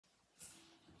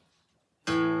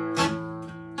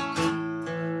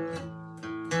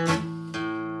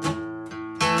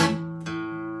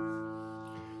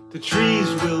trees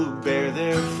will bear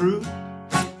their fruit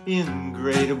in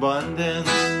great abundance.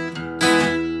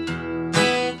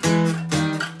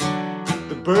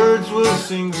 The birds will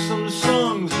sing some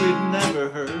songs we've never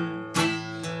heard.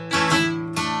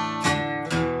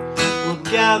 We'll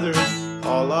gather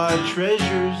all our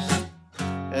treasures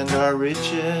and our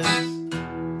riches,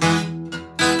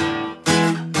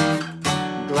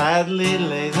 gladly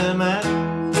lay them at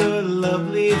your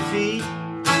lovely feet.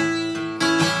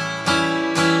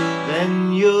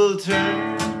 Then you'll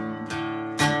turn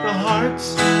the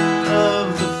hearts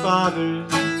of the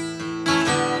fathers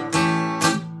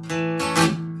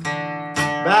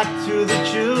back to the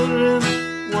children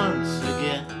once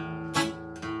again.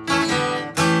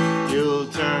 You'll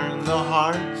turn the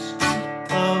hearts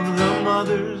of the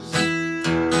mothers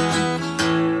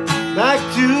back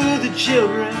to the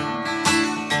children,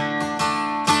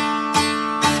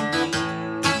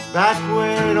 back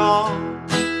where it all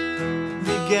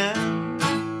began.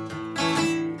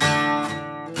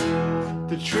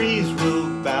 The trees will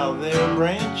bow their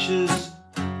branches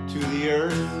to the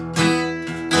earth,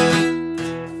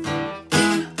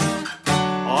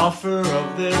 offer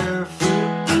of their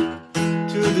fruit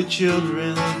to the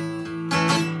children,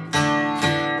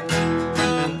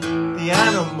 and the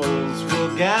animals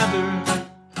will gather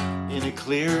in a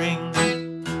clearing,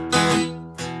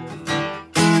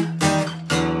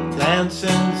 dance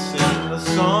and sing a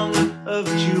song of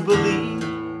jubilee.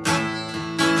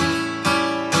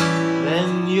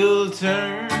 Then you'll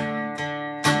turn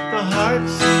the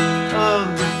hearts of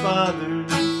the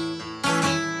fathers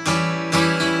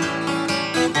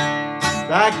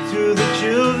back to the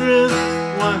children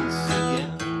once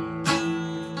again.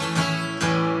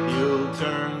 You'll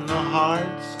turn the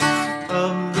hearts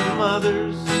of the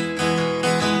mothers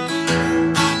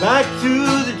back to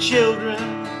the children,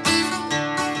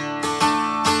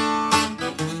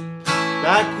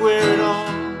 back where it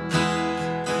all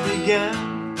began.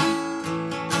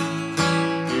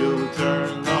 You'll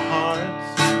turn the hearts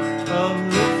of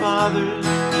the fathers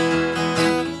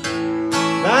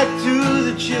back to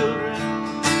the children,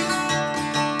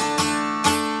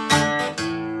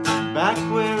 back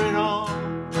where it all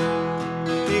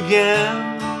began.